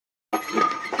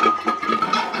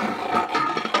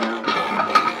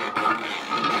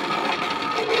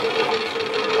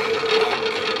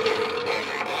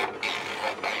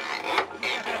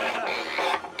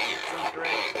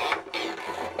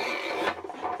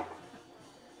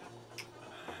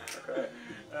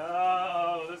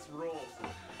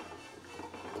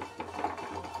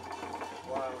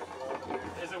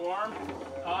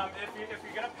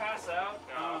you're gonna pass out,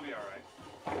 I'll be all right.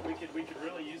 we could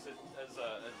really use it as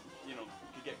you know,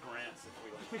 to get grants if we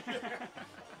like.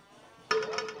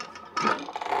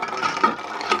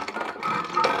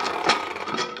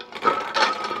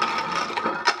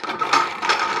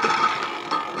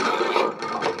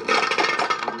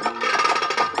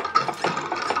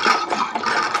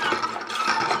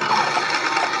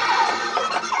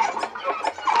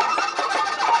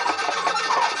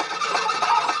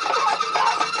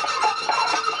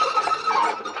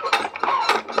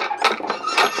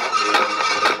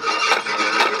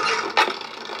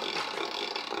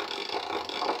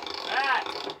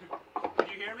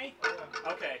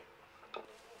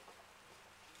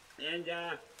 And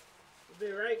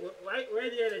we'll be right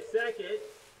with you in a second.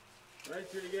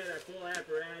 Once we get our full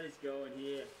apparatus going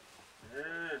here.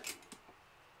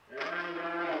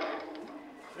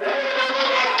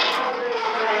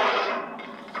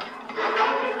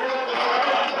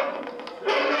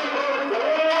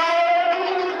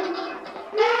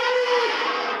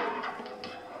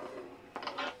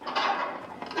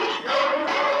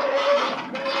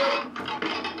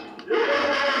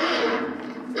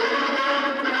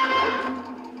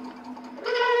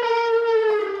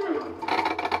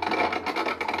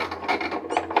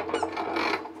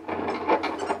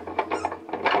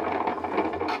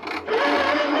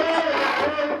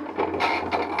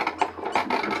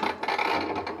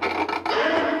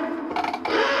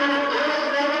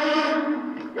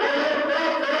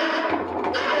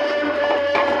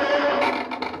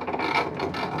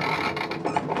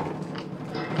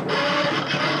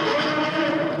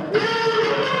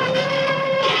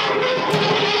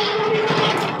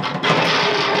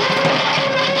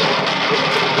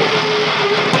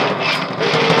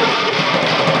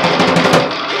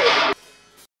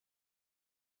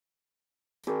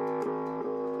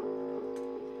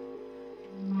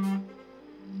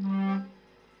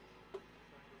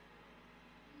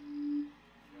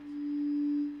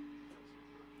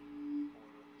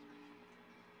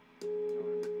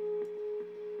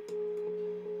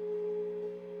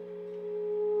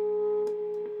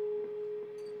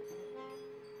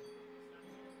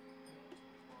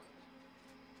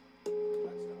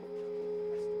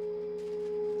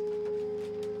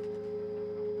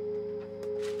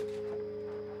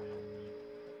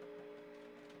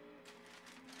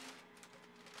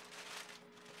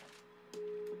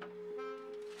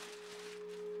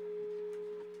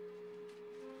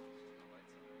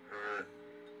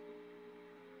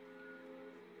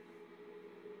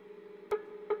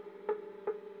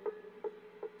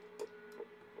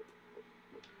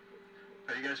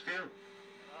 How you guys feel?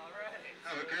 All right.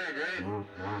 Okay, great.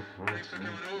 Thanks for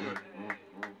coming over.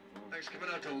 Thanks for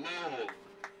coming out to Lowell.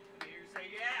 You say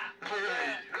yeah. All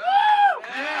right. Woo!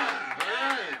 Yeah, all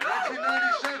right.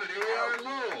 1997, here we are in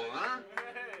Lowell, huh?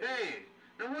 Hey,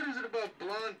 now what is it about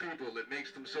blonde people that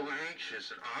makes them so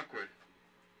anxious and awkward?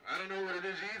 I don't know what it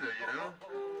is either, you know?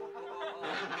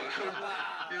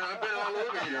 You know, I've been all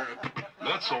over Europe.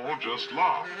 Let's all just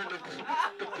laugh. And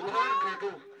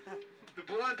the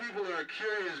blonde people are a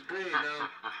curious breed. Now,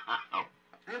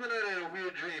 the other night I had a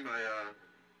weird dream. I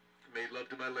made love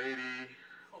to my lady,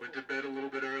 went to bed a little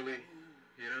bit early,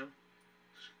 you know?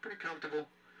 It's pretty comfortable.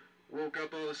 Woke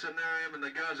up, all of a sudden there I am in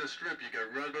the Gaza Strip. You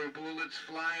got rubber bullets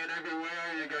flying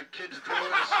everywhere. You got kids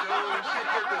throwing stones.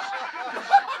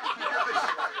 You get this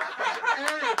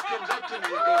Arab comes up to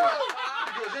me.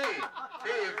 He goes, hey,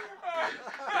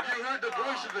 have you heard the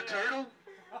voice of the turtle?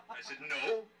 I said,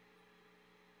 no.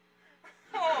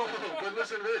 But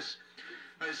listen to this.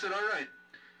 I said, all right.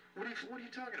 What are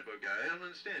you talking about, guy? I don't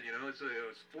understand. You know, it's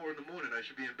 4 in the morning. I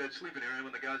should be in bed sleeping. Here I am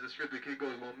on the Gaza Strip. The kid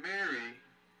goes, well, Mary,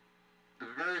 the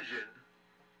virgin,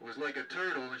 was like a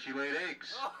turtle and she laid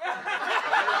eggs.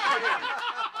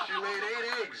 She laid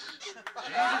 8 eggs.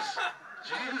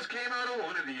 Jesus came out of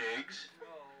one of the eggs,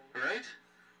 right?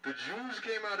 The Jews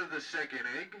came out of the second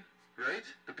egg, right?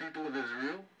 The people of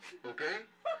Israel, okay?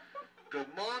 The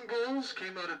Mongols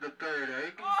came out of the 3rd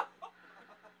egg.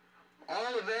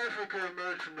 All of Africa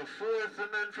emerged from the 4th, and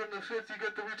then from the 5th you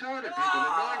get the retarded people,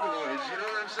 the Mongoloids, you know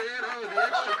what I'm saying? Oh, the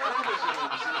extra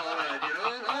chromosomes and all that, you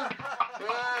know? Huh?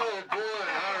 Oh, boy,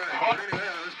 all right. But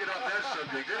anyway, let's get off that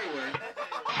subject. Anyway,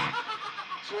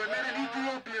 so I met an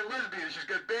Ethiopian lesbian. She's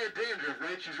got bad dandruff,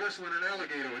 right? She's wrestling an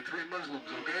alligator with 3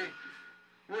 Muslims, okay?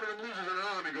 One of them loses an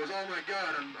arm and goes, oh, my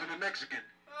God, I'm a Mexican.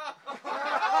 All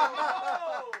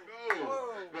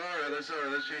right, let's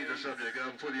change the subject.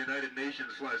 Before the United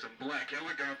Nations fly some black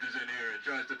helicopters in here and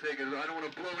tries to take us. I don't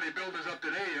want to blow any buildings up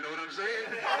today, you know what I'm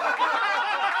saying?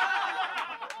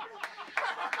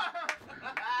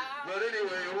 But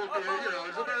anyway, it won't be, you know,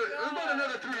 it's about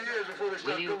another 3 years before they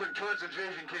start building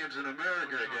concentration camps in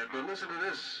America again. But listen to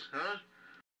this, huh?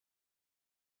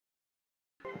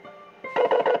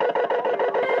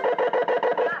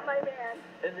 Not my man.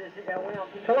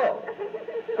 Hello.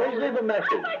 Please leave a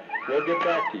message. We'll get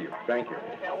back to you. Thank you.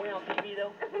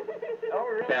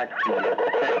 Back to you.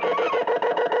 Thank you.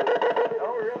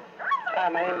 Hi,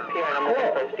 my name is Pierre, and I'm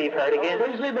looking for Steve Hardigan.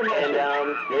 Please leave a message.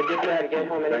 And we'll get back to get you.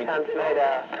 home Thank anytime you.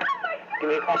 tonight. Give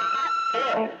me a call.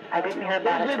 I didn't hear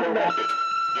about Please it. leave a message.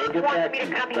 We'll He get wants back me to to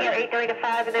you. come here Thank you. 8:30 to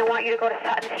 5, and they want you to go to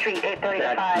Sutton Street 8:30 to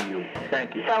 5. Back to you.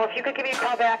 Thank you. So if you could give me a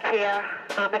call back here,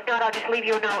 if not, I'll just leave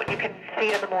you a note and you can see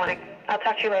it in the morning. I'll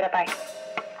talk to you later. Bye.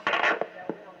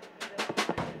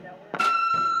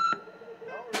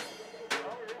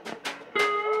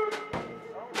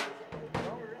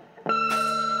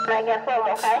 I guess so,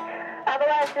 okay?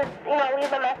 Otherwise, just,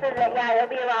 leave a message that, yeah, you'll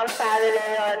be around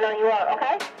Saturday or no, you won't,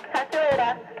 okay? Talk to you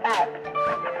later. Bye.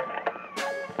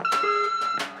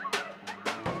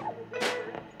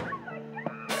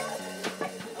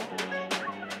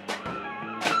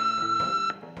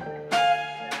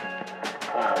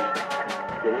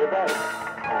 Give me a buzz.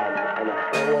 And if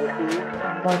I want to see you,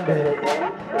 Monday.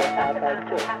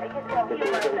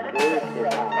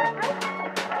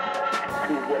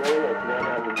 please get in it. Then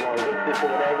I'm long distance or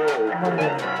whatever.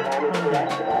 Monday. Call me for that.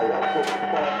 I'll put the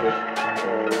process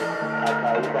and I'll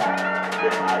call you back.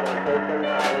 If I don't take them,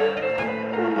 I will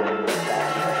get back.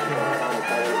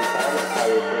 I'll call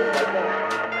you as soon as I can.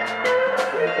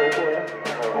 Take care.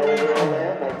 I'll be on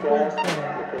there. Like that.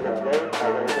 If it's not late,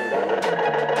 I'll let you know.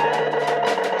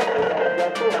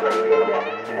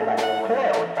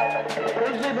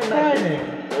 Please leave a Friday.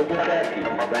 message. We'll get back to you.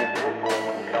 Thank you.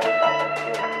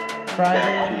 Friday.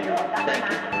 Thank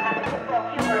you.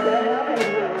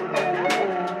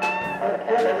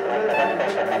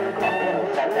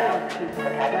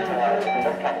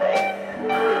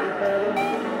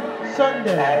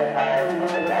 Sunday.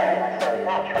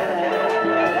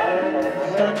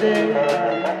 Sunday.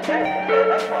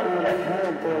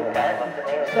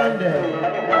 Sunday.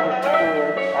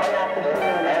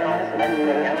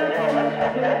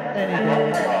 Any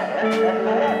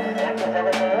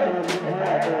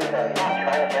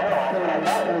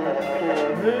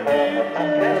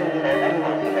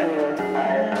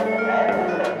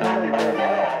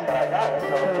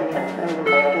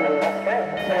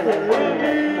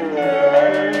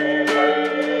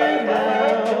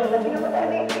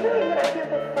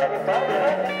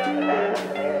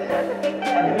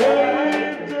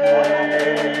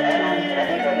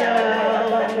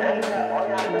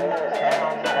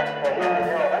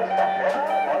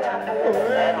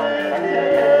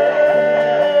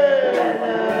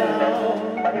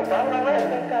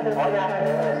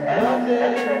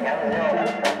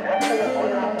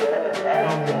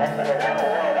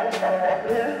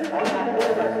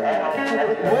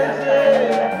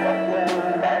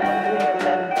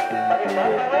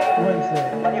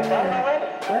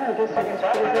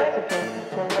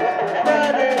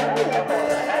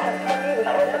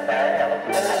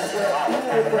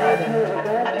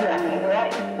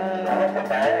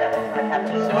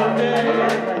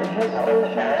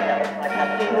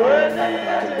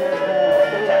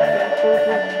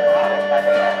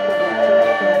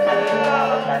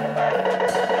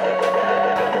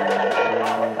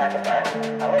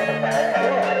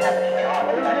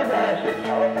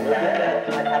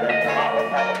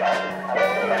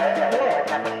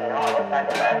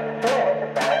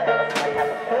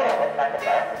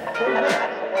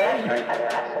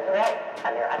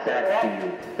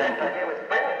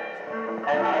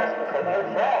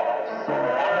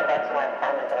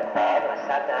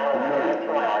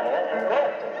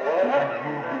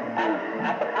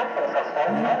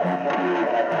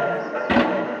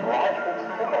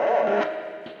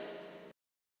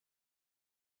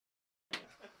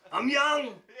I'm young.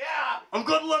 Yeah. I'm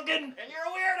good looking. And you're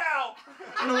a weirdo.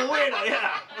 And I'm a weirdo,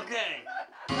 yeah. Okay.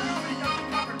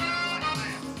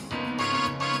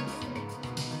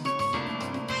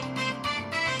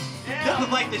 This was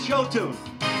like the show tune.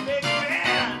 Big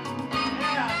fan.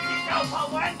 Yeah. Tito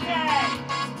Puente.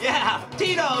 Yeah.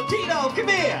 Tito, come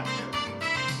here.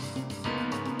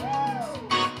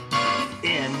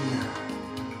 In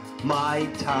my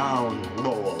town,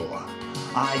 Lowell,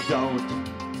 I don't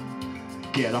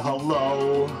get a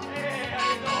hello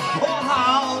or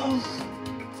house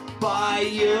by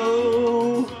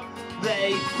you.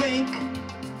 They think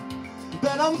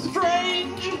that I'm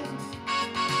strange.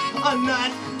 I'm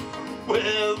not with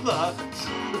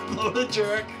a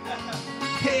jerk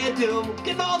hairdo,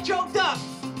 getting all choked up.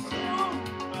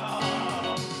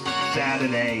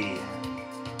 Saturday,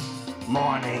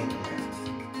 morning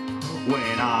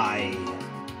when I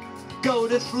go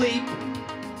to sleep.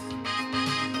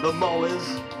 The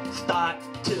mowers start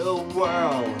to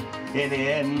whirl, and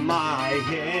in my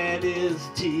head is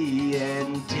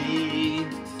TNT.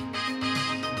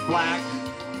 Black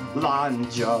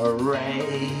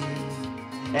lingerie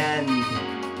and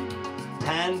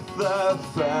panther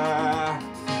fur.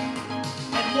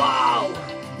 And wow,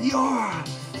 your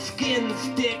skin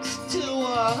sticks to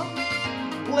a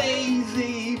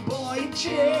lazy boy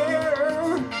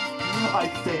chair. I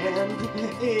stand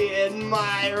in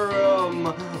my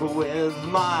room with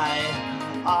my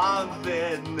arms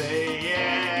in the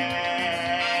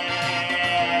air.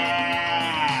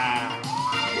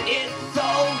 It's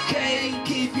okay,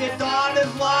 keep your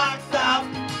daughters locked up.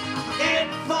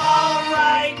 It's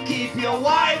alright, keep your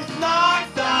wives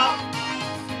knocked up.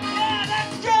 Yeah,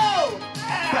 that's true!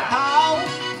 But how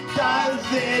does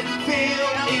it feel,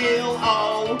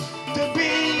 ill-oh, to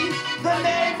be the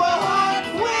neighborhood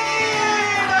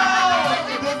weirdo?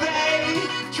 Do they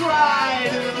try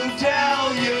to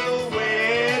tell you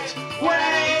which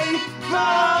way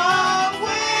the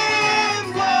wind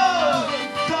blows?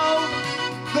 Don't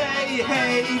they,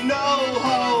 hey, no,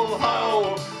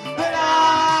 ho-ho, that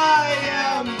I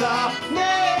am the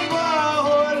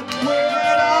neighborhood weirdo?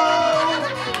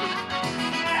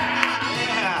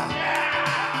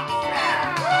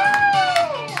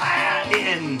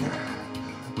 In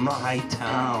my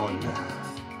town,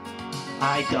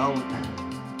 I don't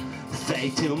say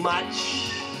too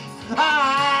much.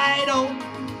 I don't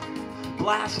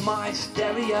blast my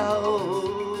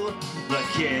stereo. The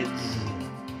kids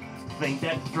think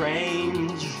that's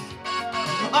strange.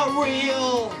 A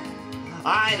real,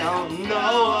 I don't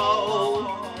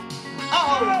know.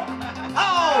 Oh!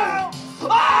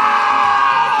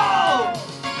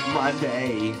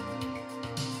 Monday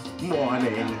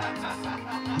morning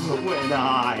when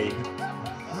I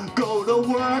go to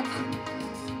work,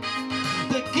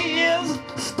 the gears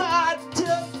start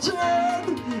to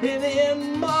turn, and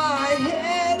in my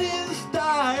head is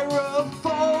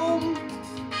styrofoam.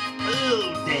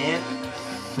 Ooh,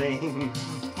 dancing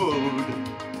food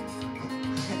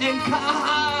and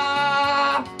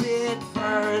carpet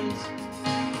burns.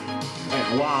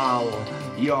 And while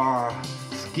your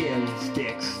skin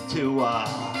sticks to a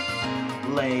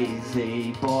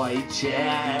lazy boy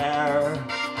chair,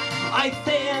 I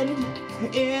stand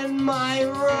in my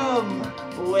room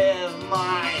with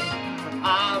my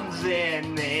arms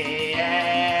in the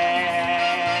air.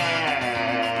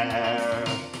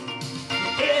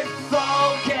 It's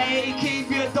okay, keep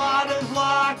your daughters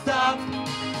locked up.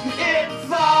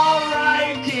 It's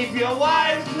alright, keep your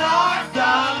wives knocked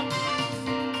up.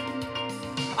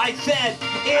 I said,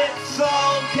 it's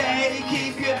okay,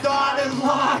 keep your daughters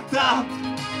locked up.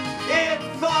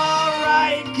 It's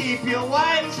alright, keep your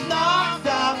wives knocked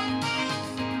up.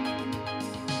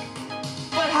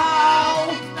 But how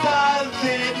does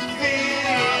it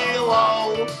feel,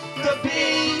 oh, to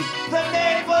be the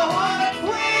neighborhood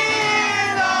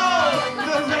weirdo?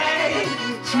 Do they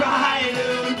try to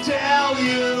tell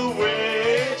you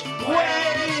which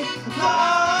way the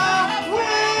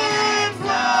wind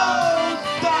blows?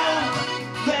 Don't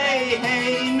they,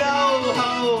 hey, no,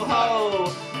 ho, ho,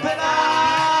 that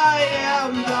I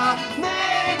am the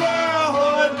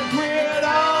neighborhood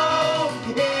weirdo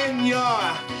in your,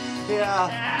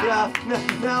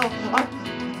 now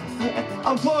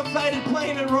I'm so excited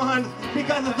playing in Ron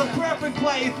because it's the perfect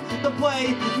place to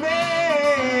play neighborhood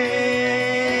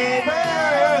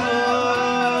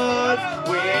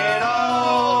weirdo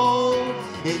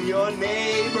in your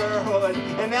neighborhood.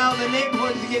 And now the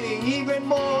neighborhood's getting even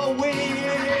more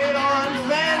weird on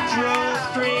Central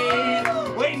Street.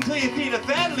 Wait until you see the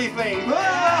family thing.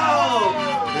 Whoa!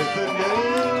 It's the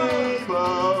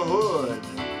neighborhood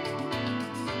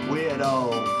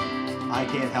weirdo. I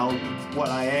can't help what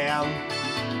I am,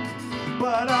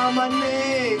 but I'm a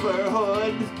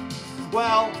neighborhood.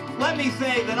 Well, let me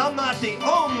say that I'm not the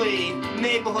only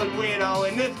neighborhood weirdo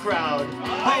in this crowd.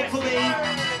 Hopefully,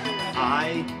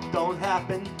 I don't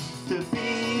happen to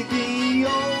be the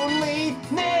only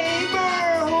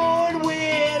neighborhood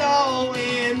weirdo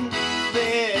in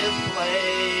this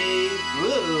place.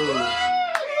 Woo.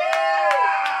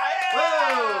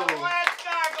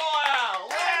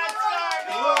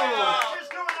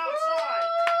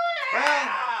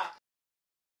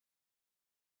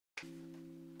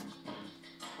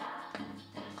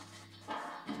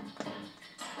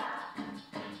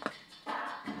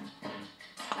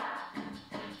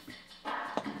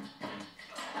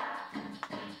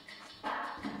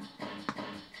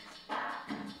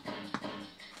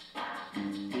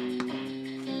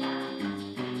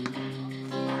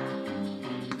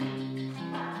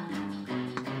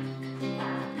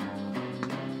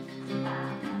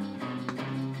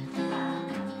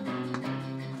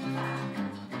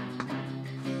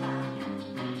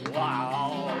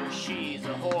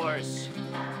 course,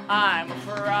 I'm a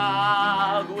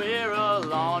frog, we're a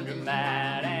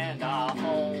laundromat, and our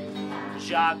home,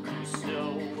 Jacques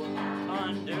Cousteau,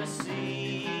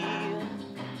 undersea.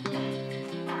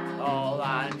 All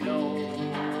I know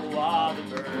are the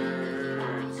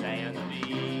birds and the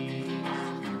bees.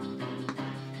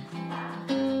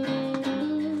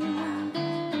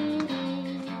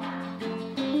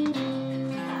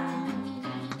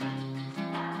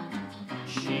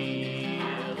 She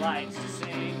likes to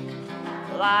sing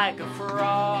like a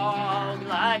frog,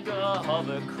 like a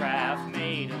hovercraft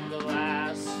made of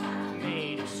glass,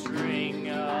 made of string,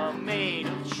 made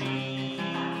of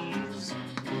cheese.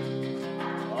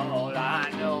 All I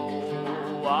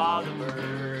know are the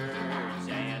birds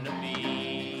and the bees.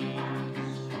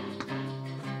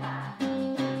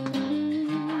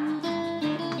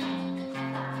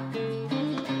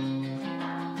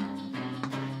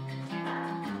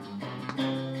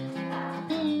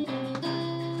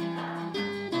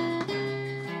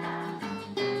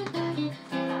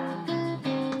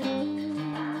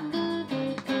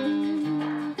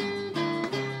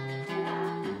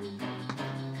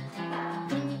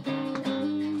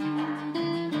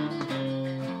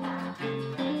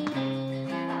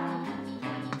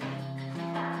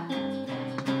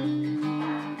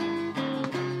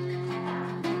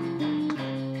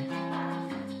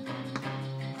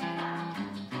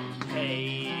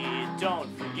 Hey, don't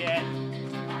forget,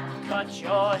 cut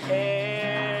your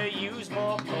hair, use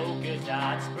more polka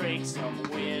dots, break some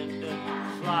wind,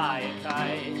 fly a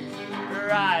kite,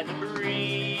 ride the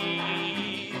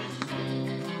breeze.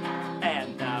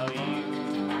 And now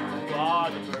you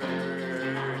are the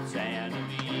birds and the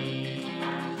bees.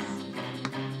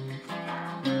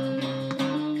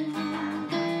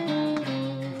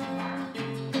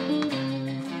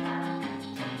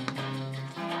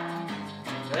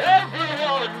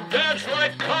 Everyone dance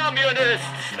like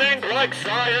communists, think like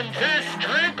scientists,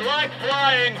 drink like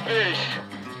flying fish.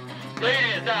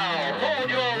 Ladies now, hold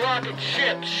your rocket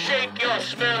ships, shake your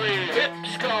smelly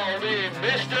hips, call me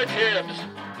Mr. Tibbs.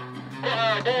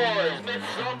 Choir boys, mix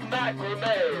some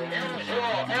macrame, use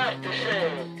your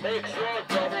aftershave, makes your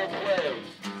double play.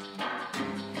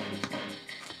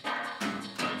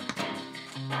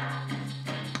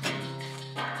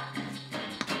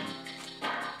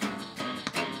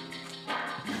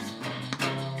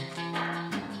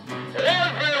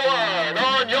 Everyone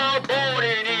on your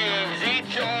bony knees,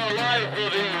 eat your life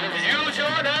of ease. Use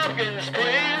your napkins,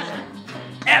 please.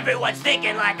 Everyone's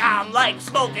thinking like I'm like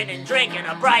smoking and drinking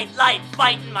a bright light,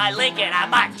 fighting my Lincoln. I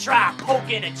might try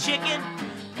poking a chicken,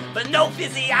 but no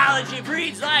physiology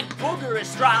breeds like booger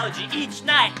astrology. Each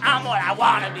night I'm what I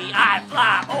wanna be. I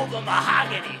fly over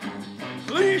mahogany.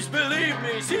 Please believe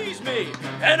me, seize me,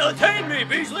 entertain me,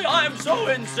 Beasley. I'm so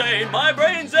insane. My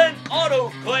brain's an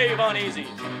autoclave uneasy.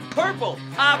 Purple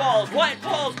eyeballs, white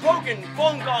balls, broken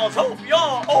phone calls. Hope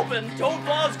you're open. Toad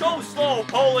balls go slow.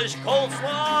 Polish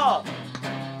coleslaw.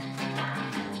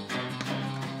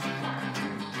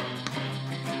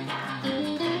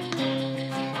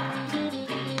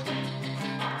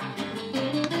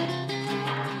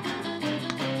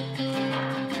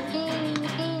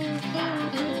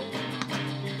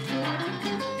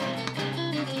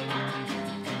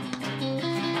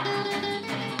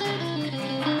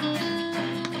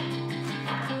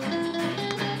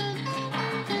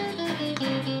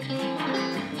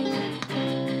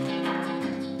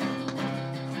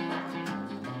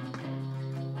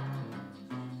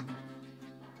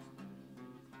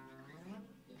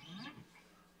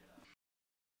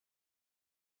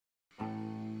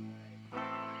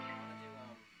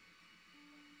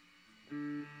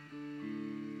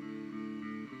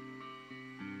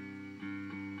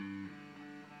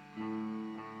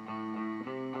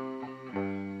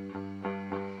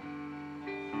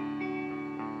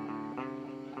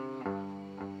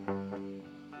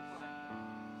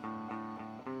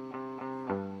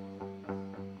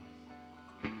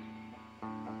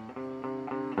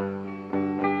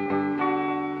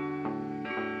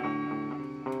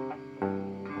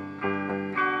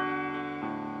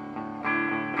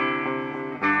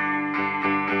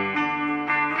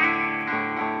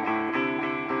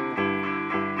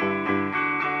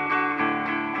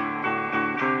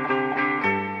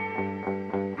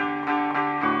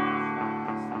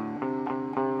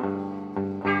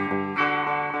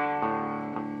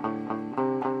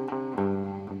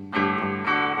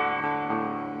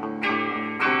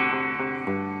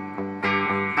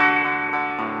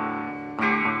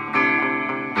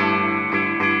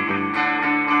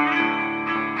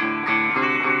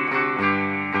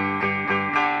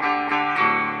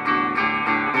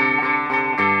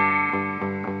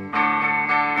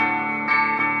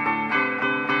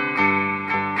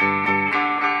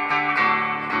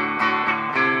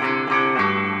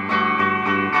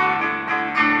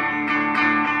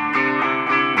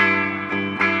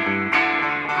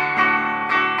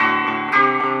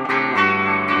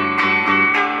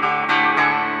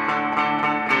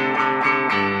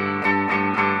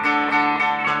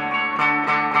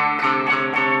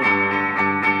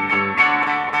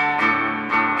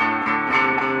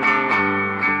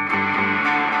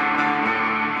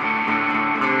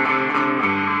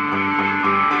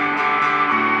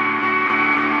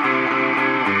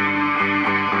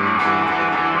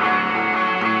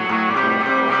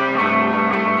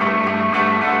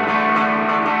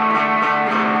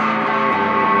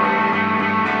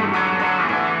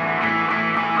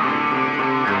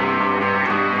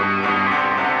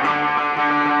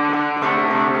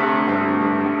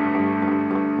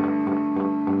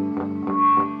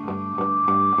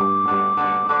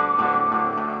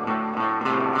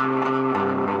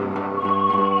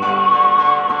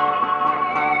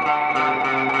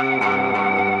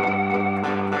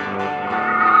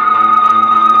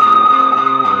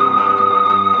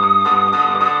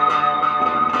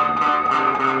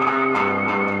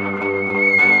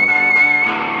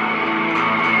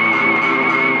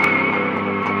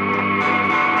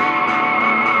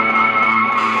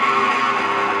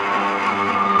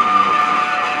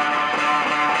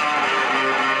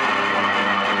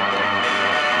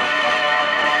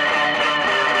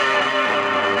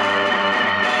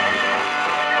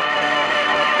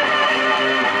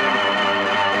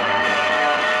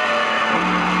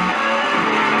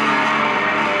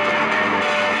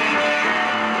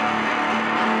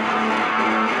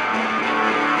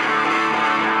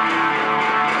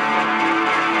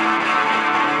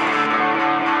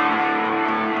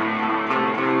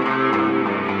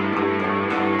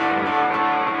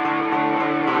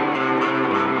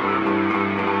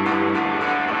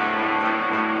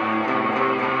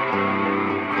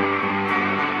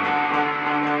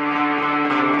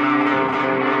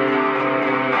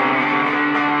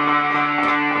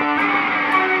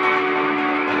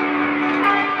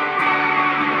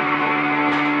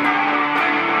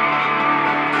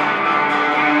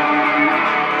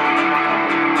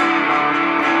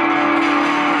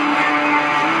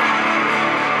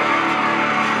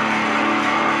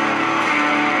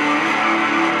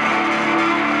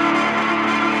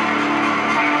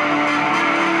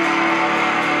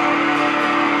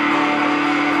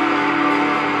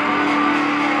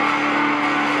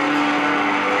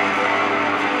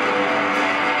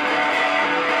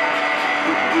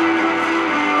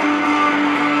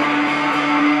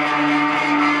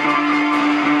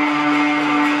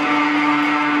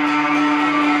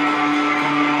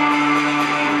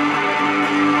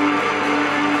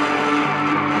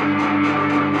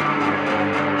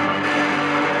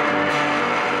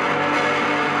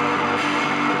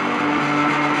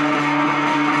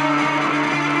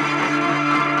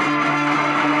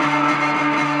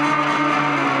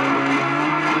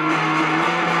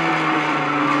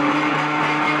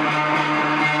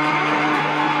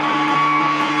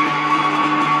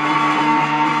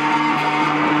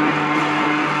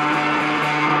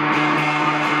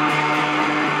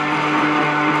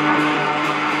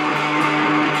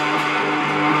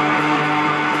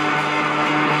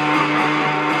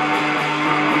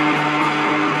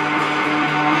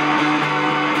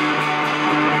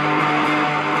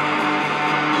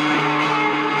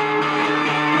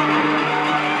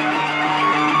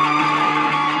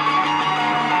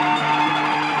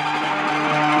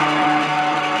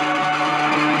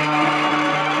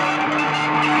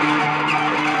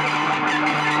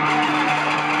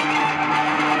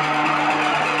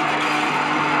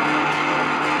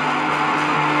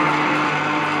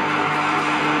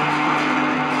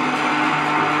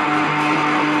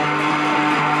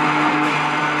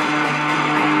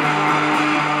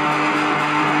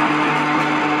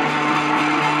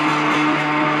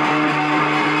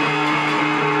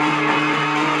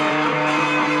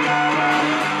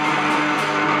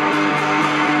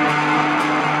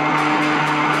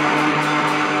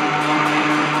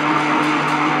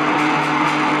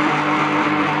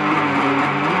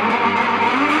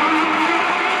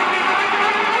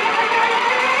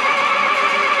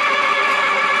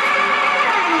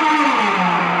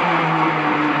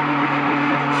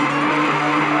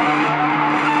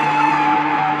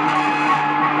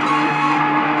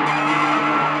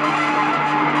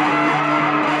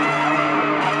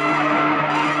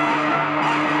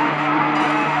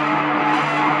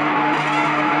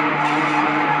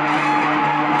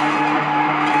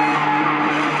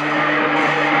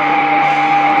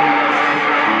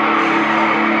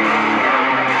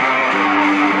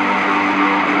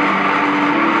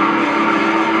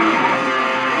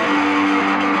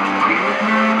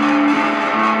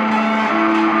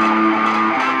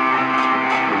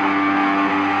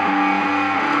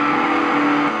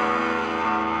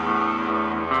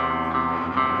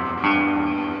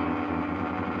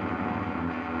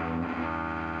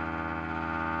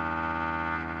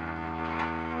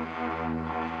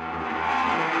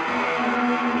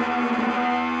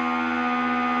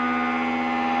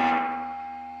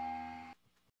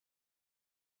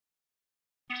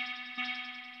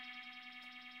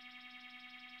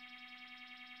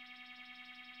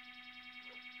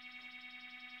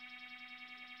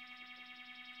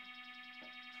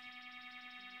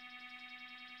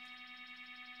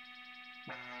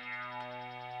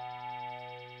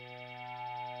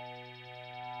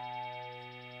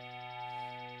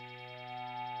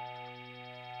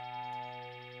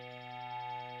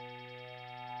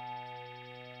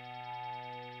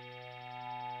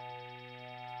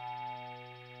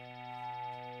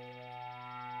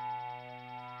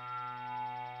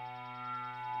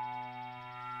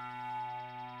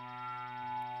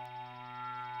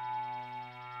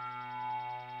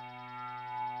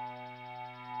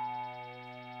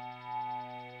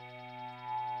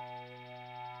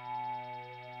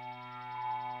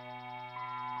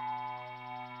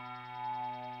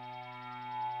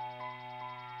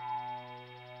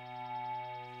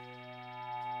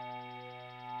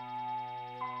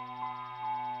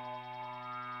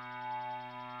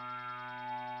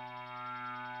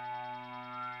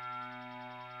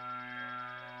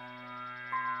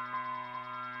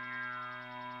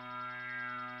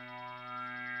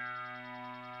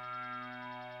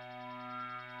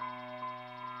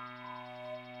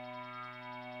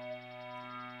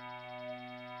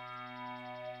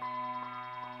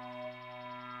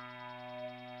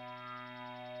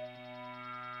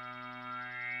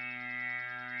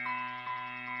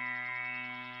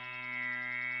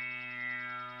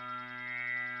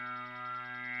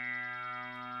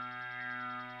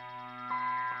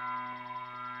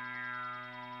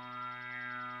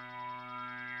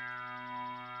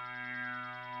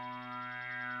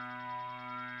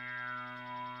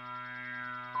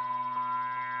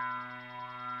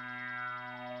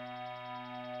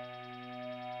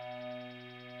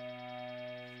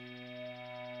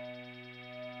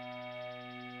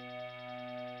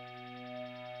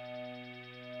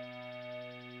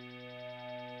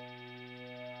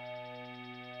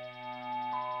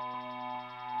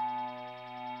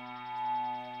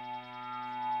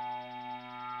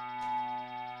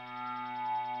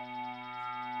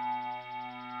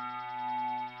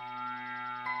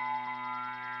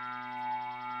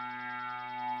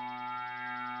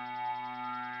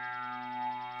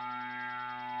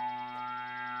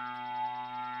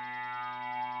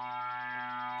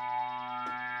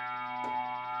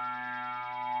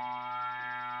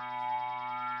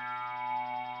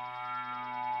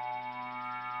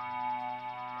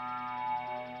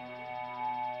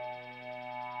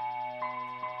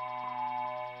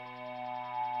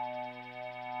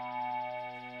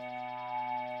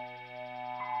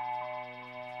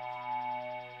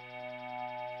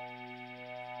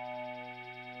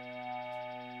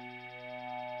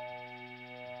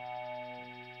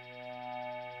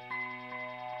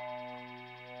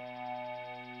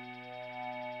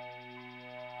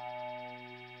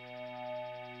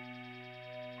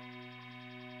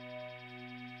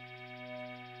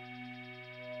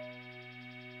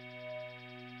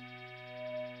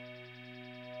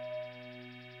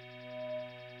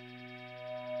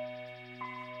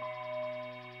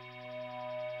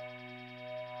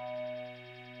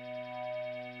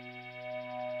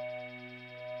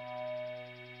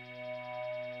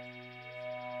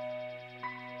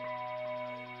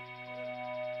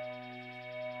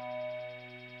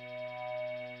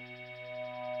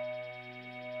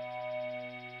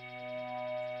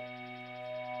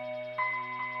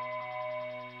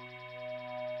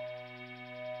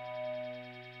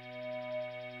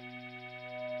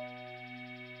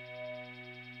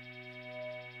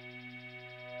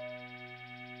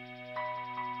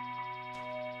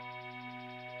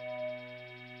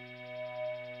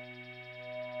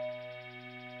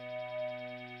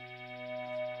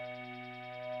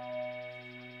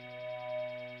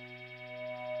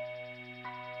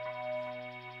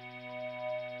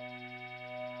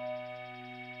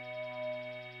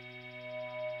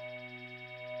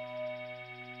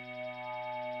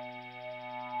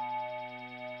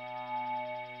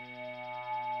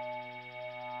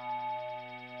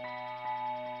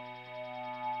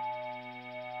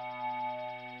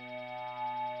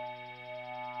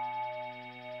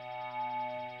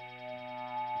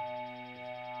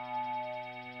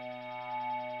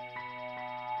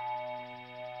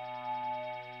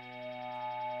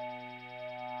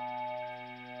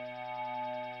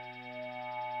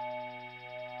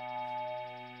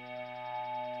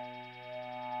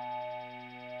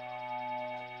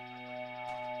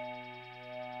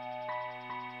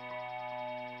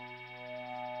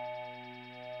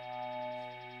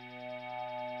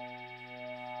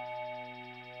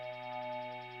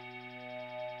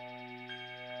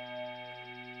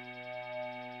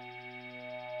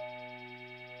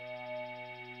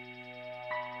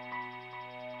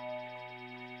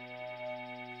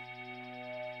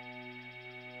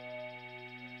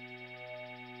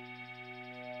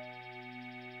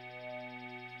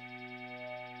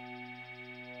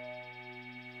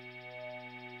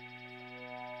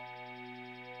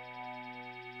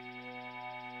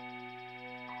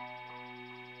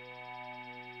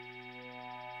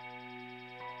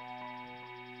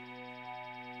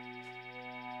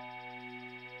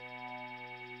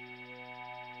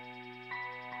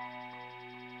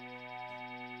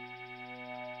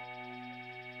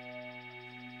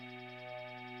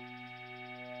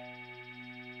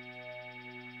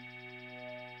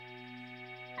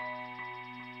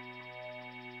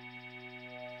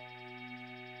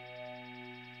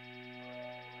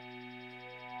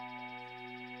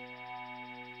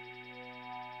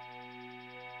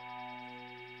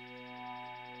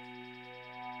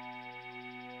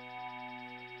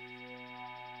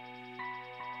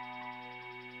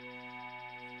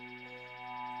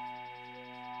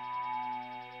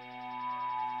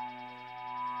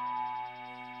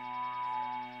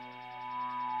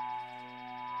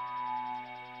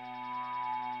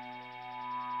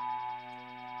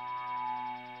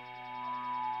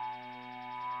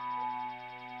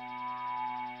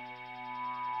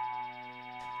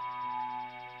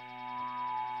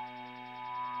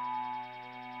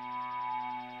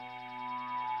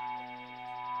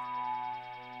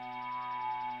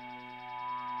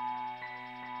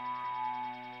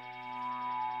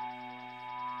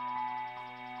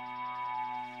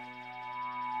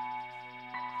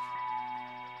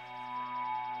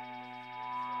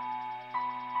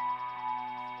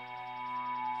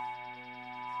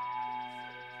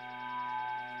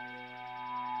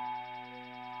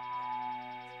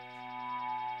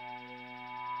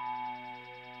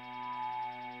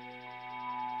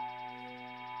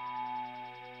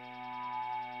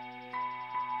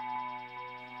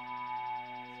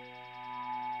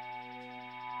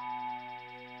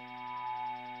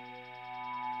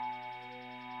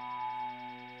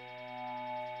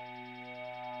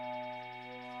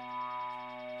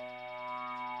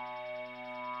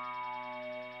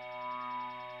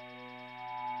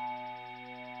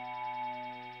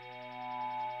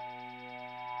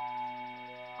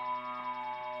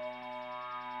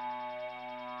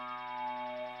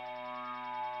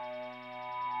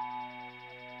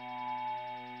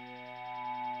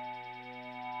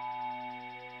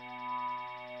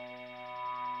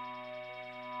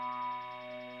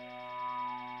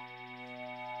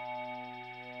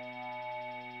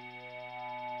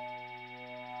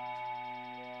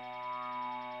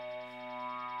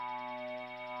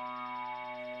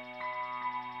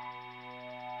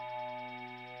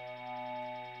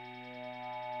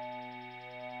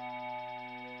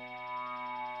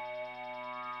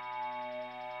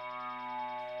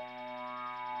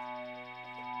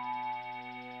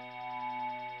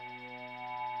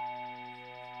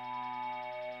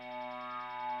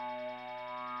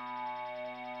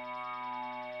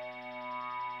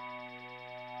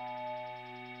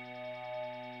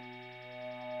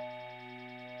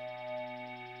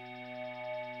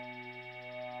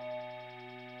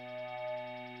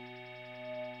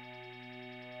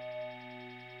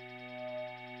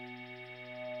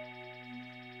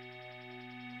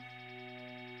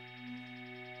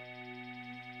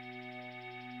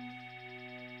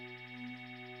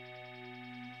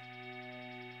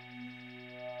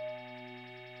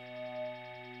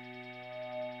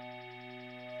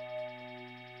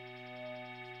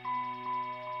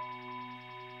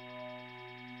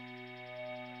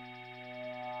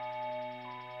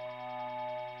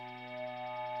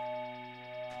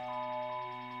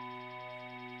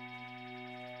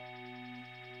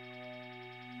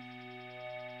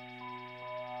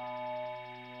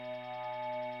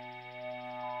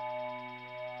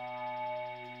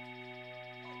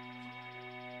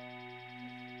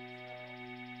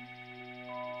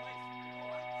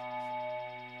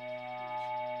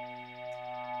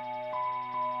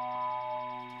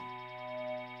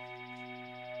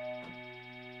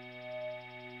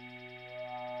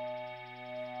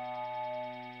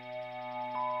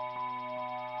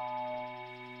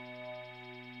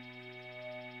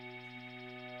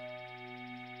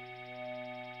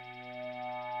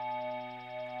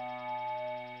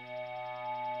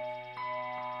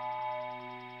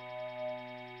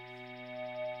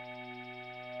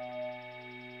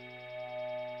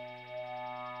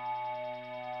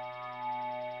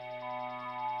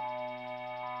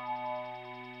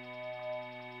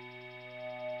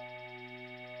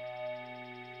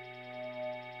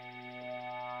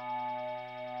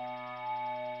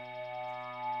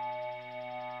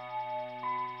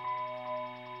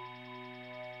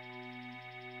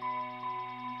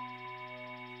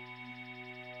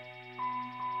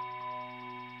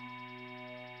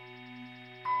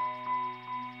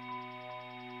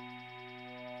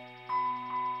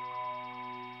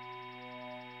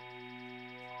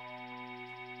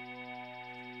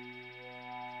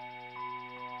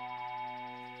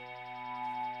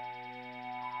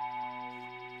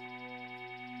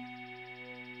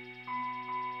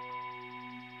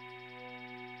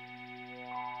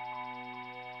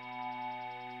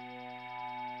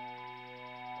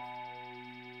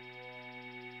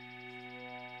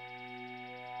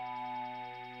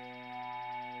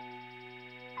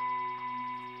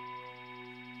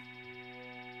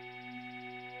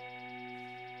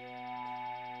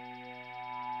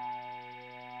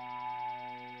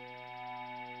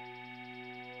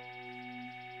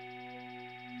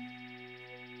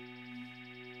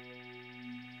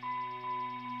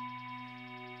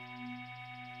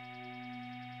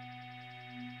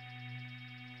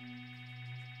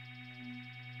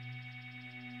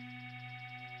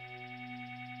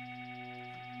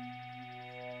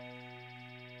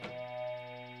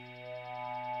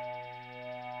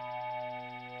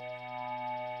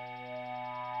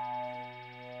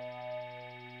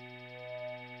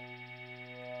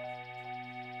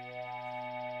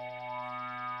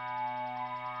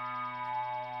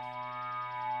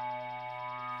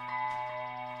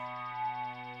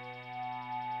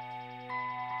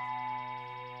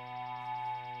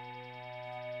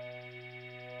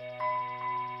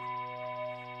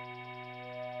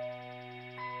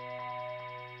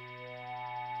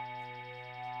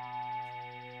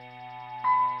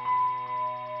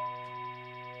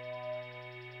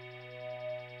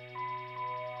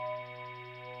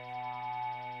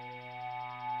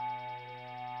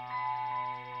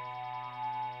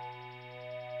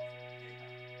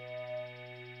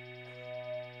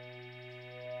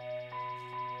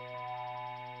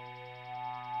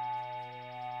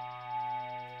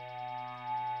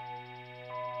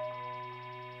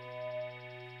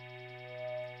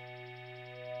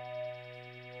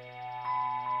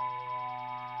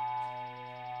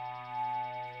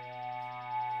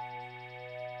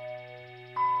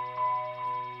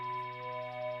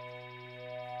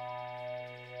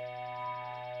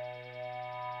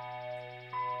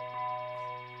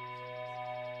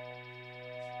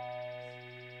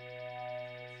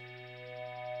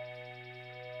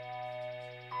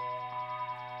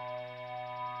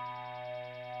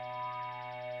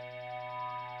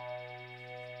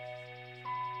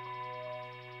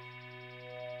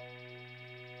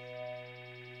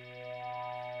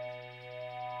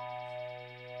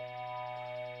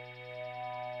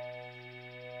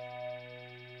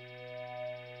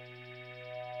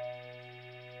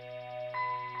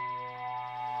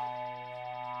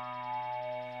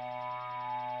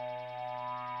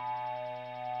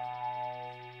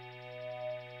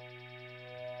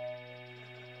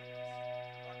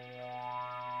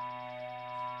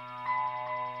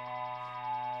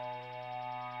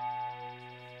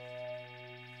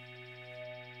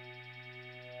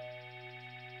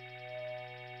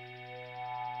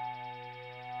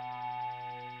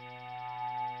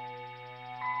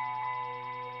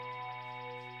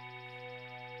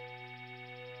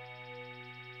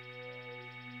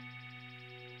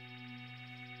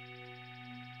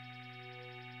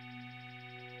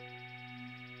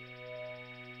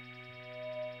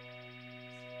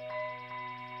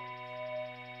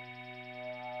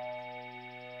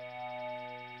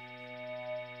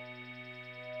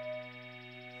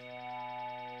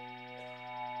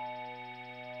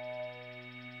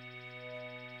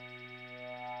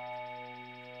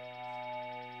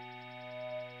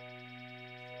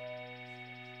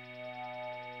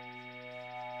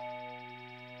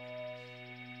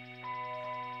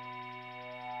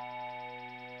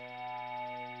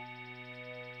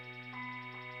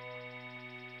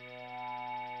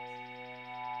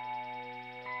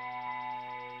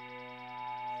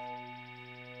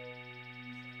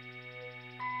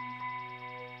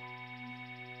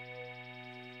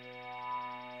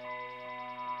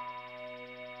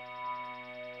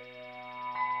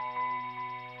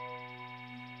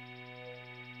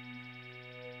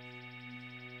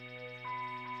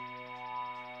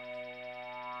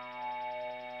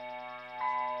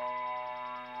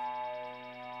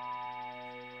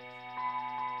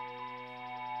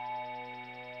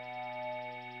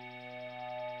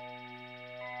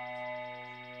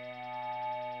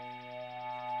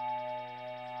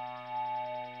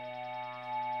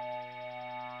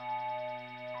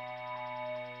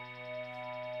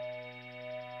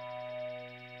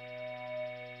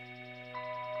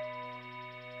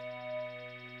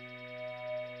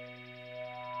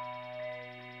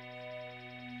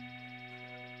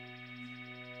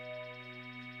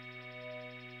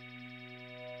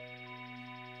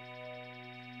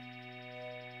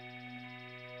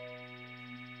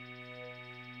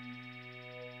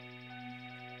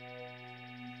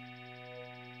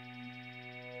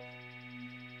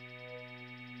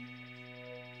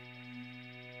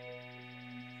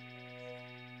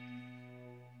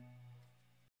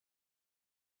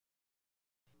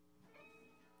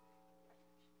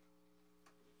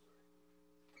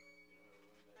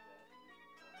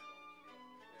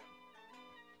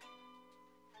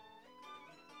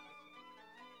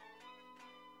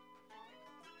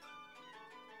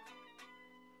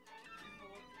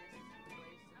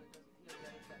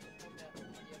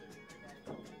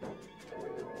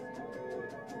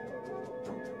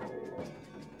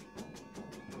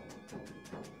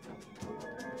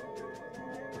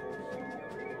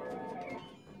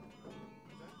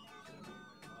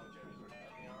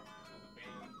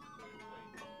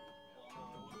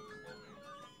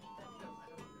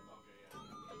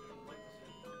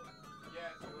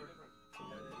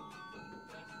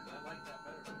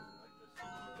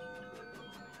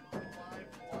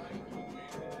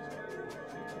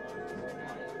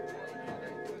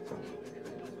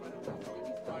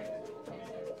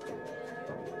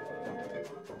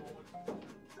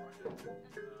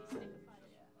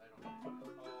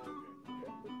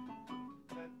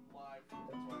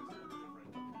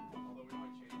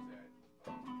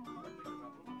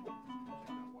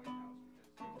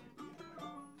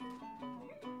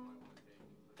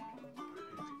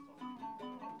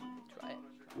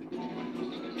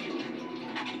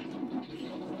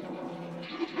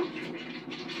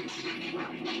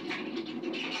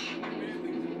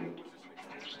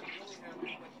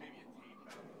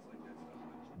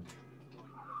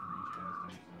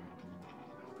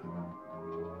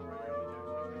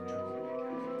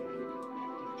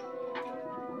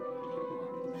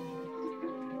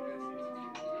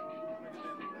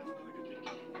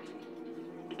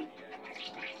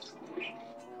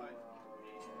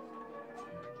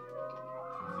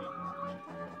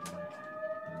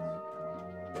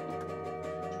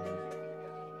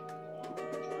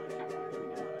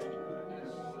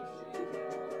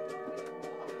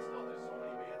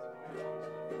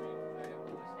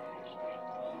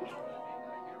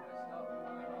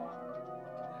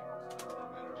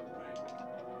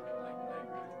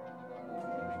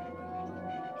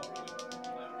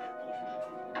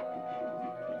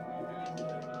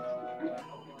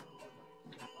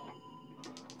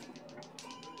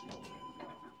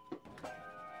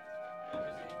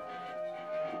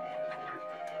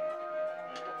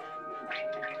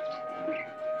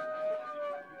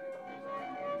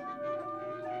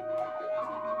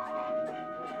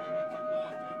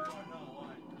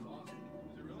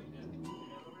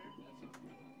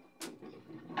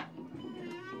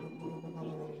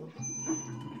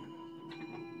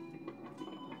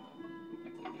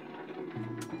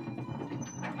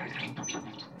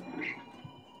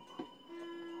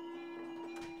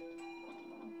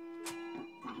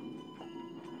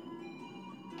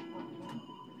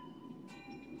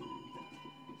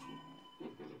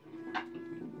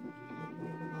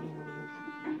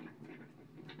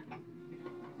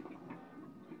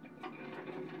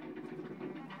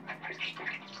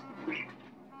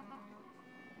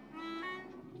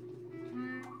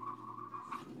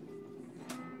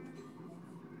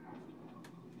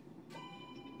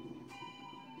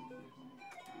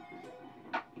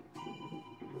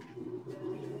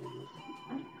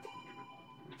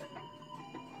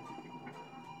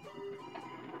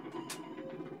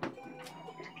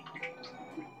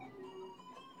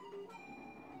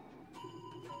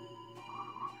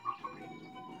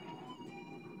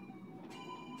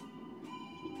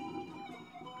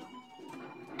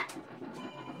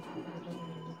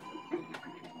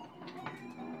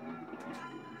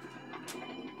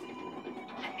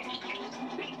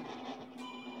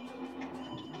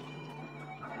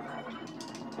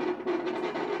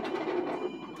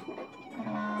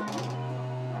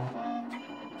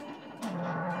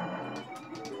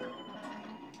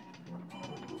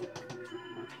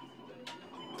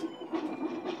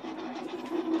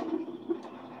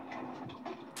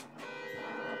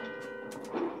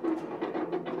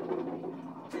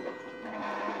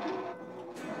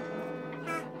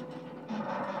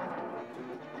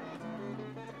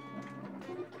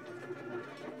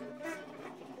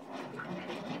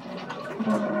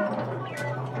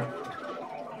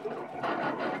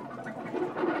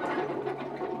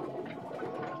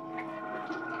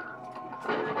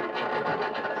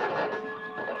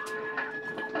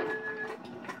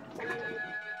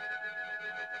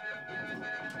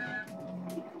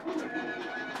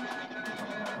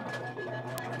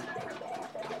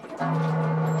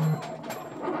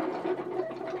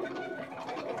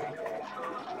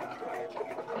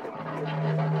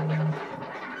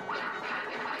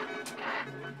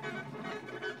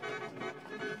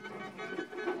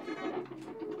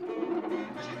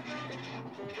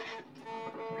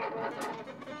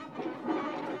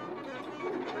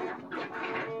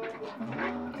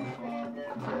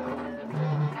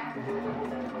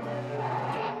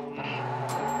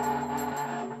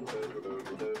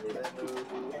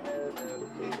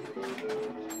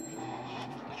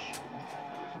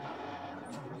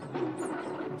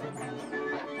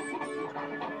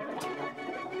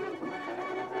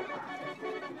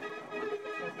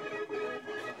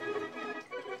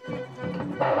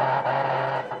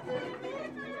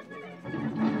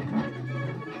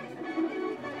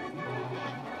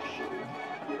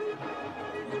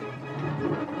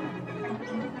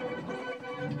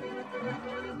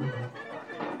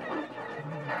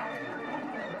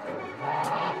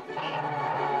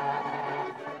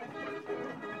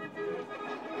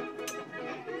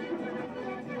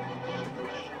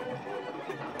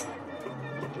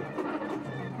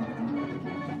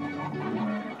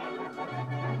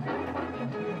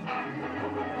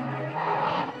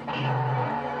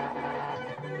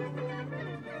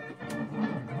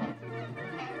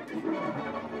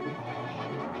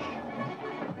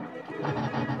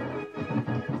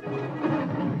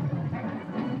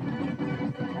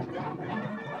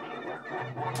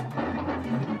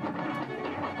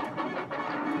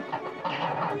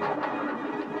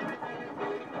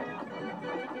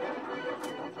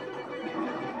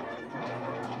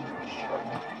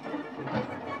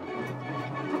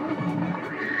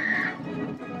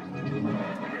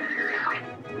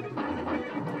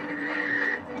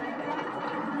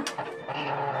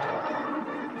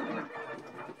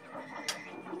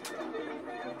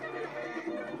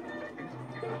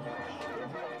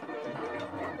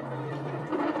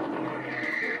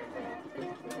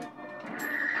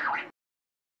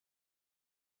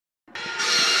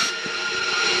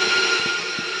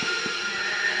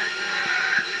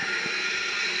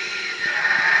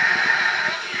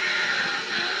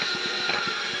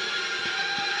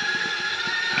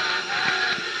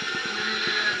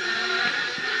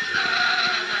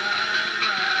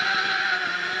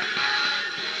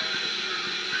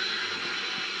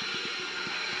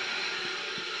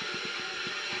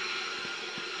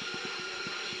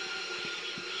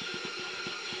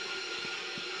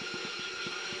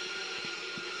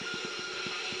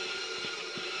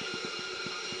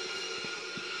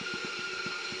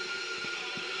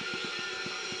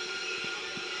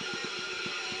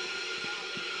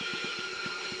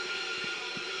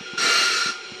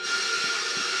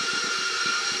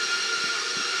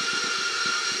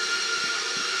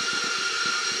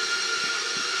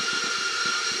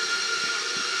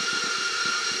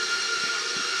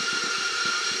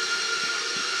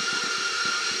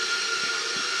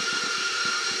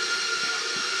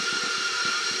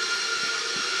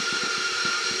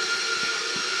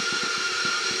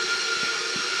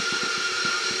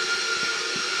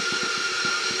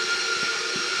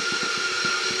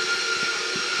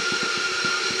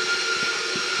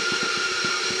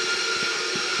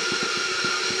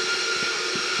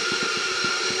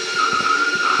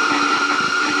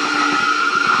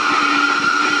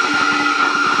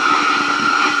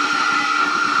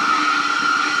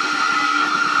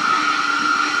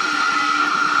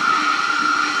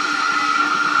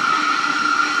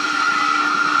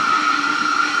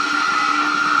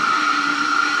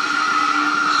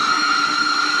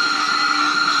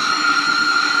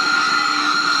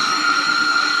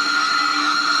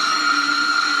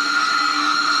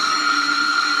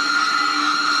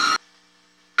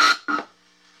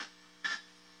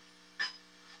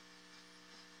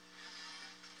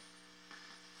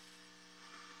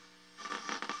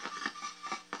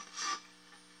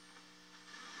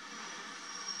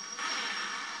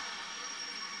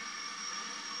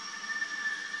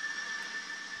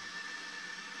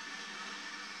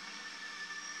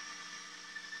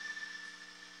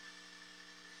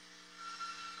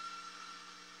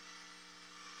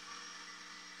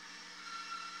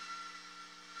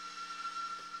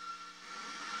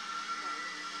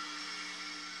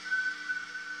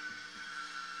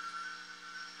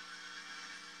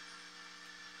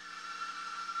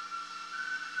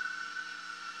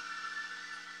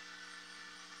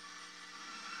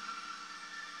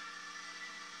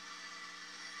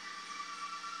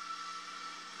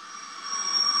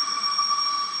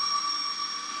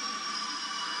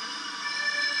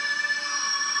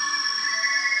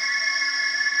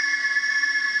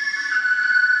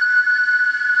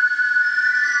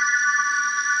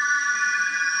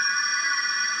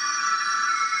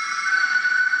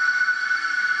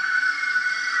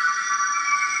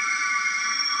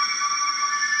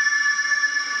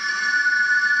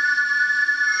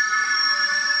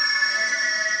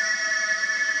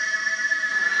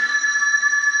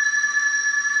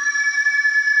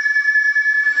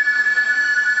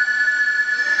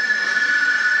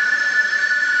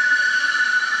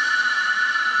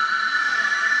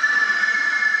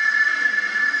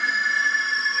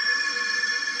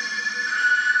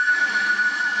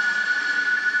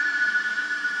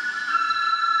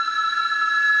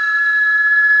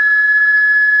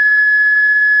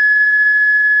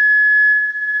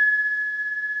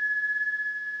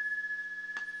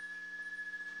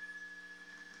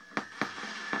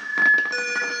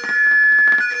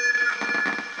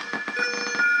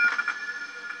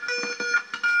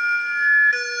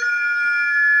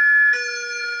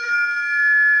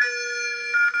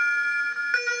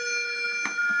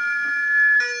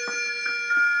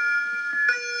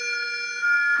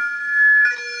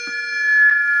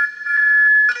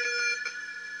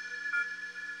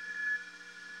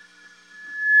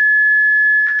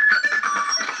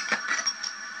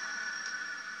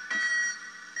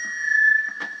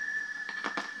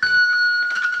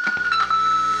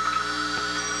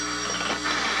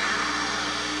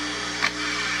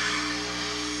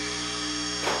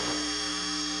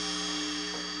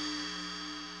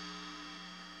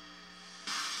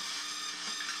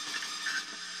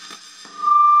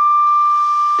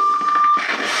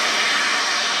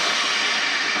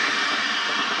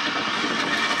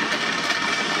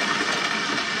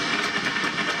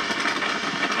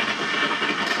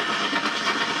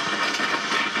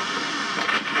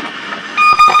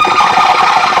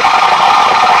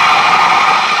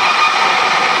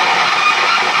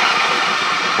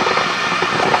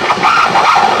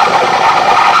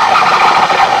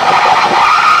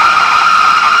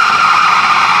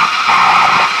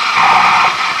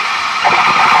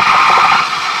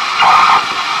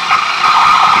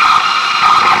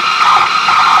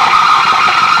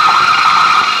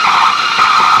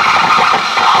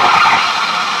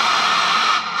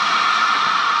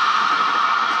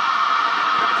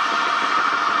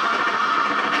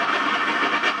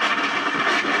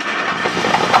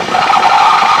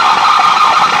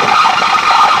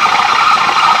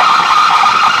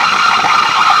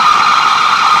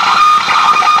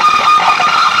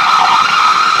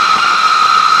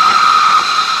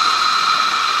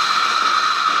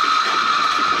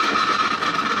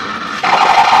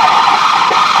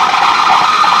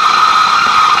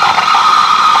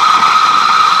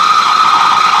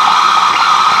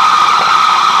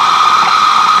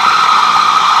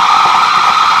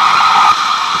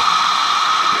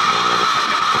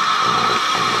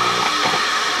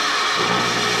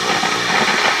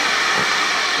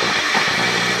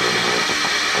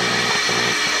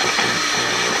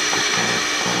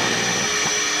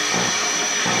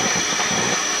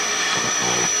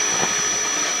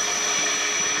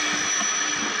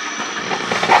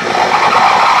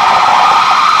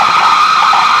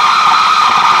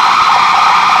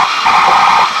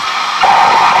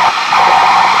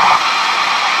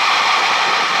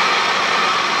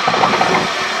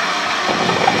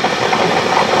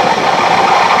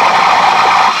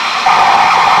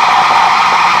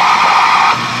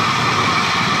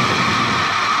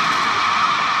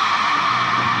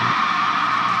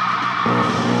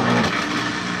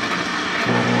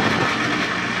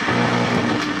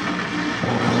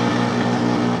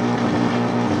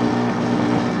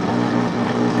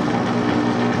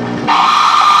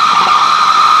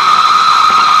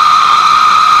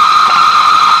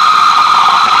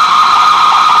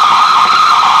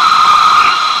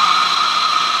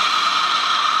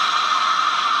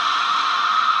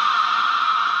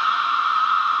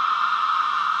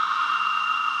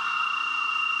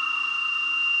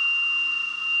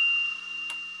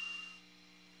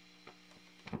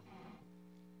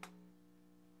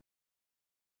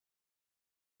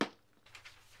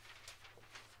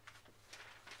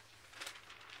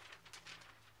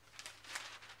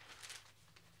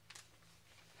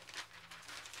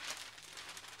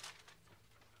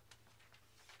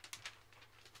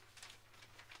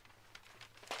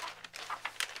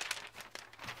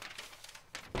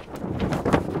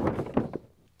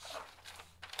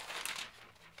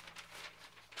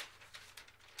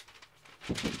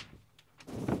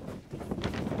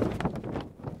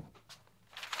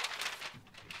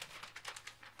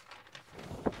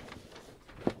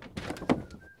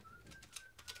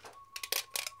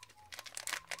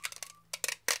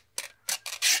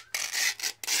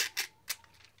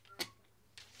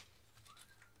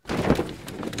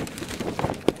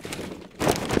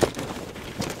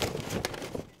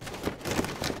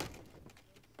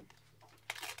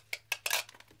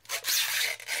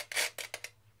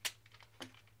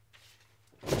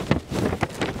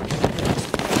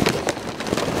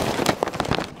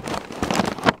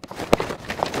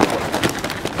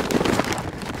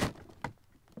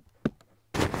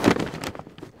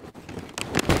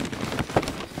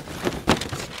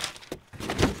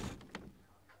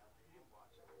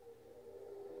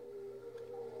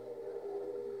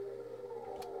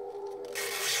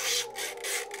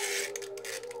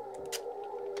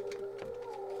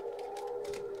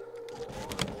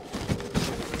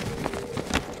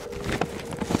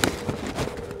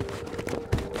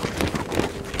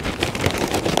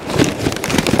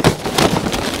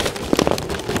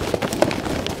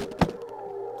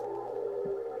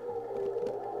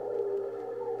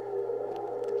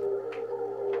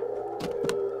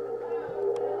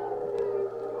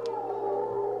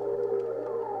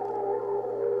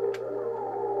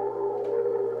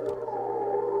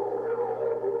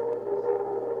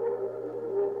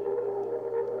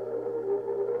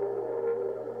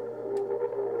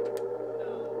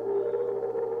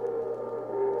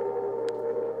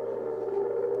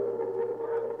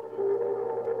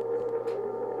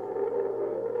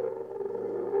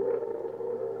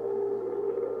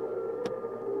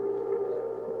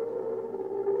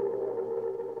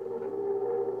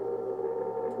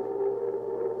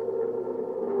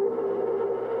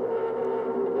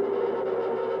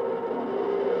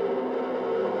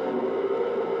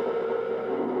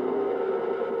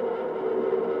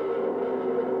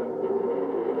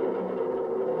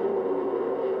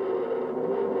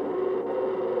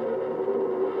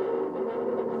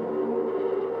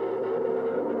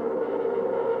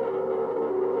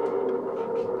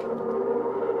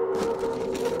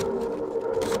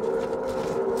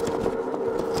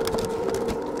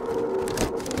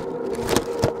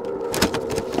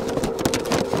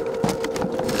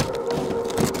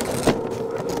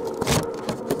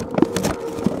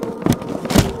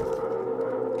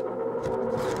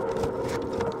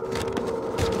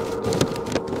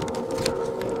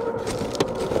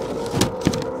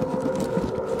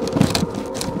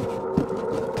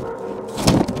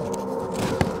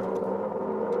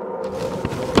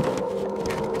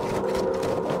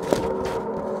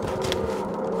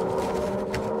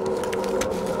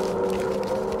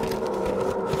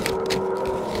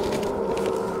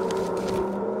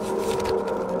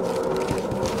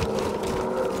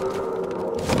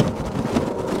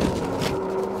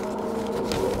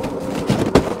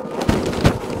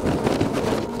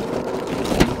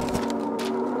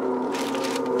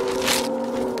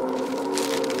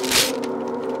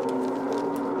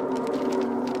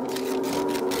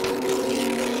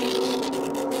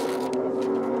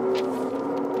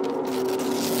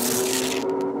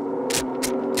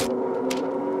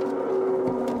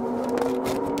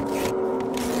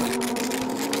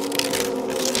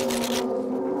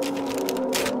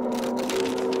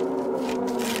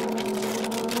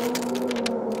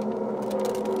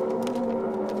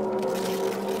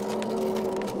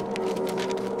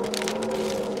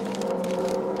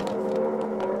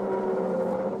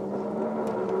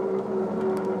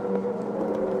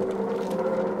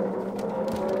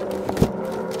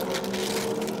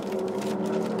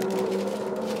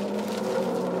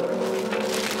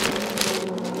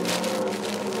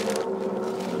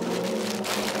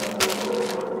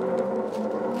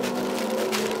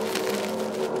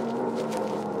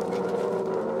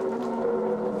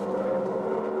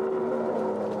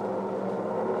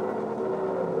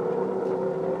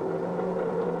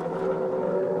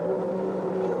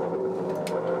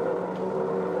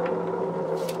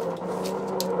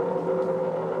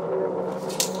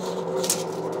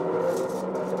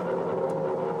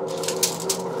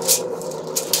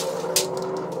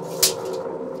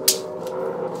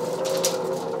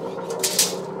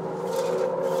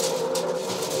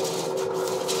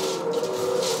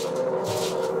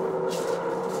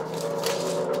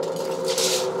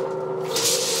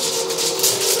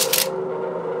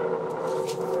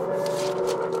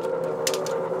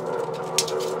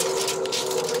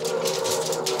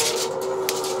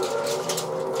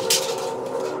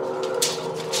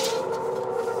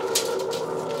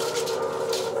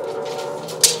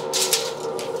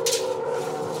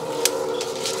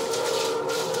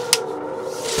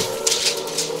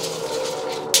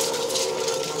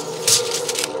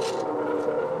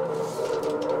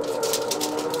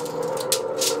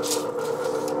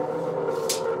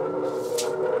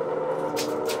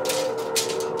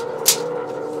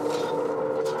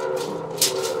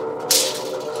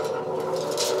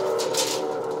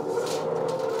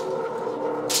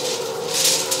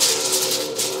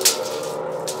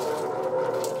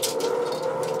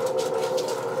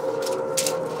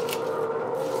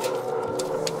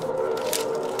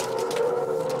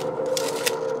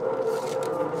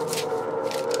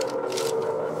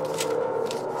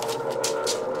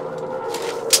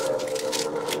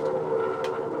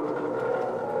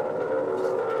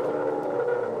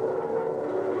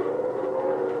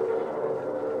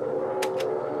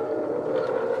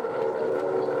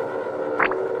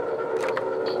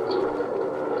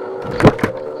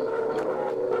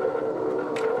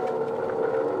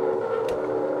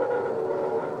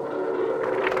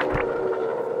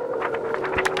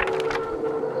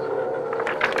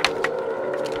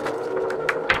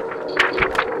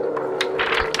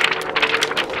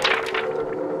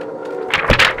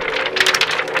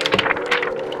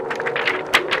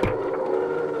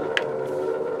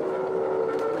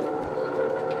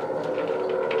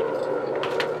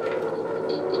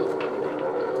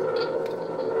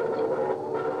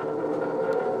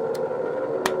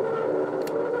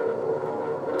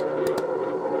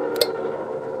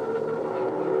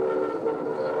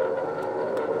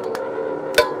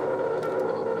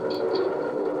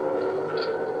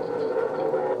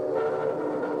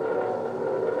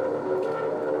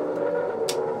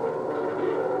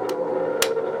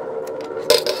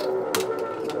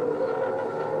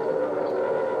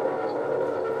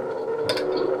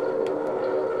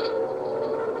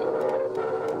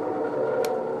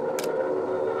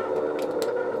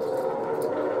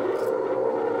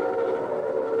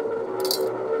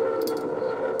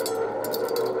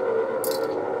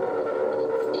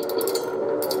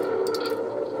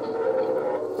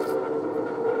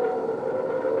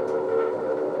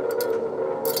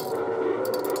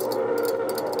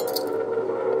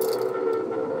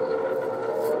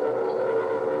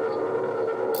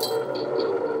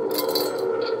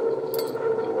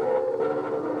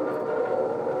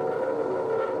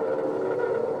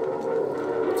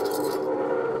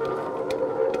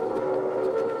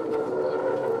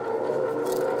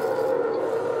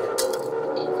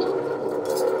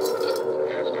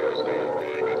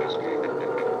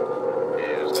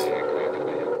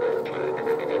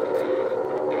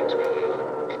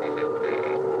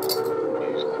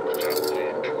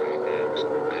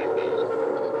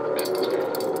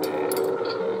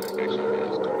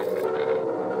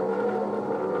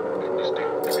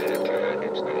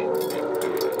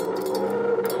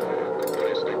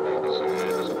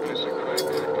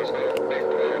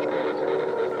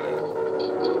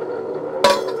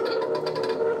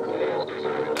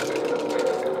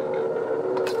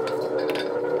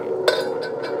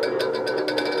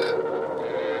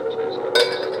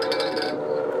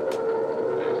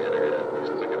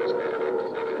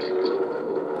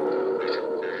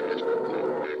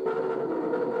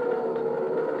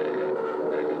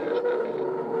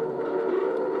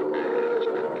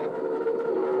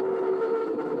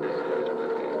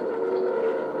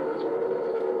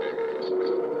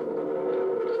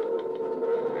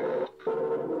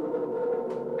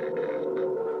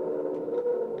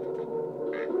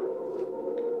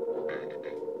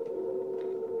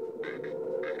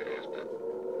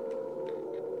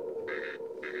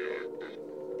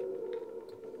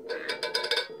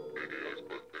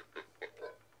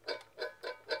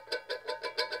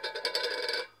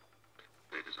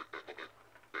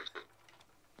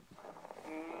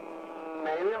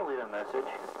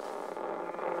 message.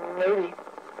 Maybe.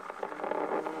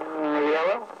 Maybe I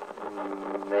will.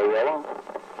 Maybe I won't.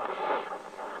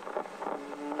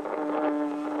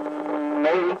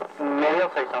 Maybe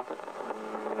I'll say something.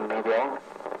 Maybe I won't.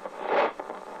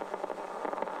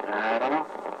 I don't know.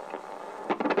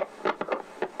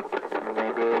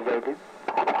 Maybe they do.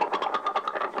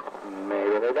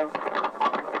 Maybe they don't.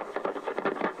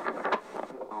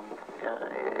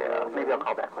 Maybe I'll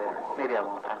call back later. Maybe I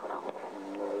won't. I don't know.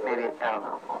 Maybe, I don't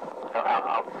know.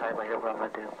 I'll decide later what I'm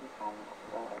going to do.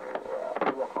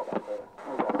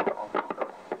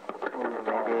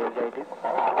 Maybe they do.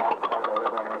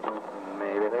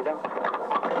 Maybe they don't.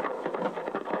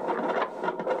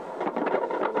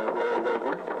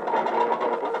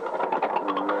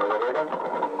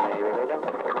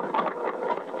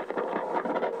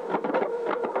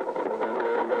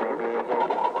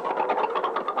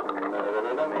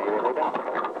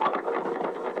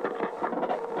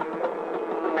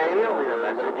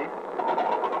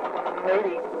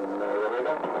 Maybe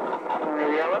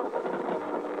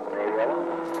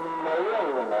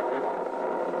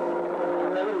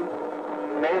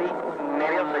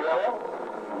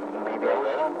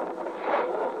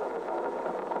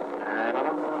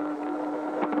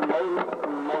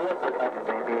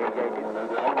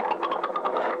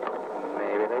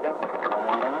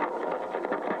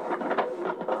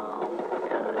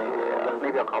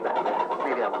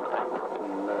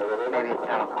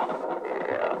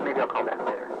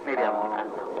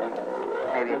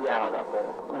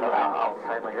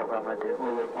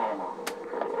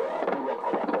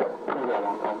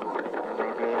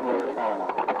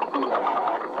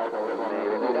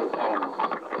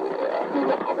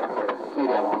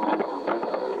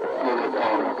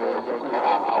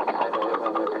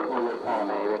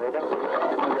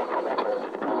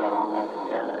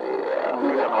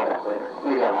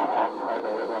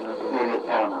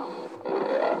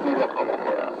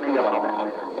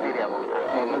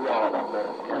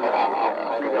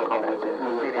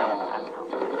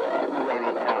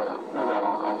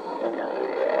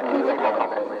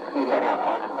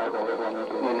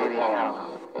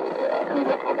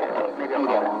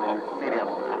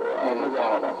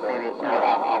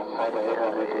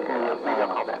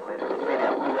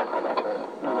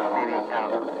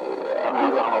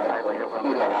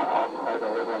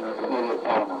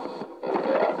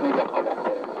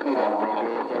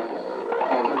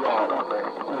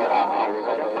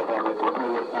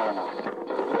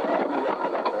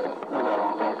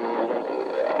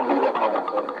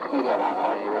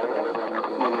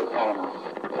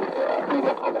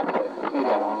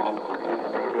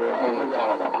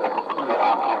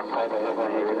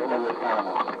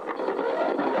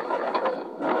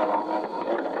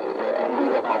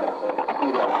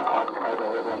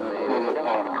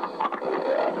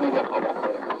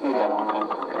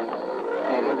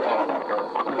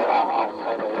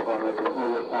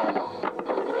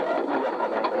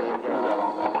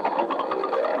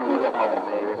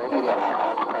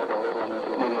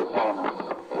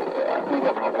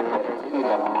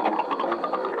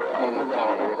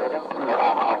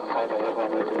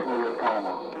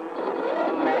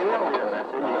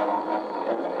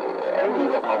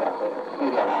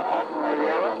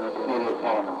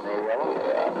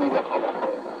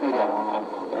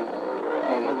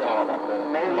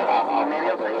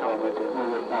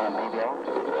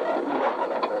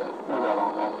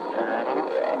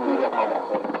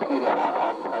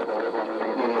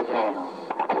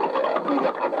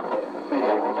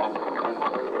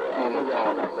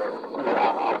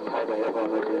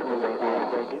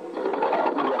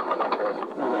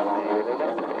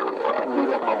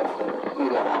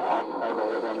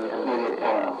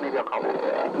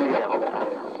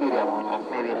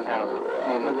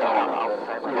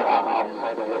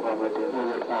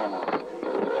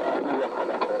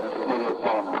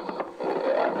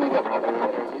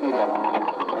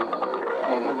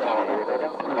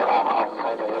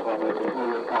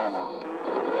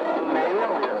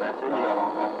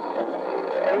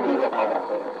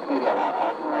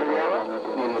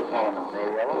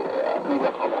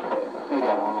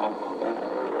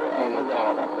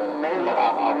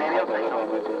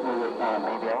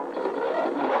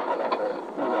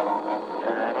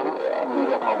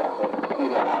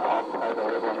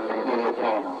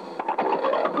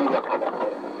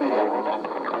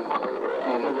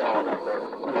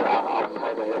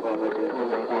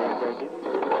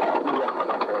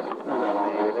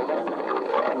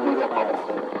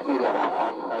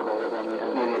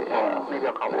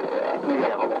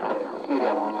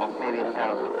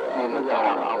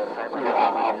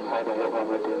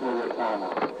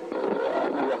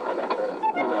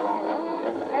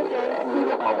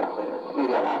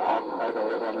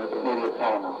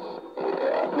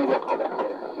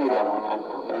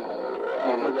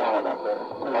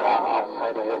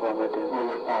what I'm going to do.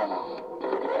 Maybe, I don't know.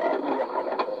 Maybe I'll call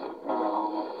back later.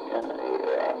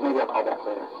 Maybe I'll call back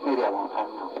later. Maybe I won't. I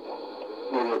don't know.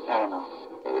 Maybe, I don't know.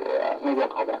 Maybe I'll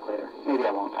call back later. Maybe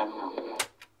I won't. I don't know.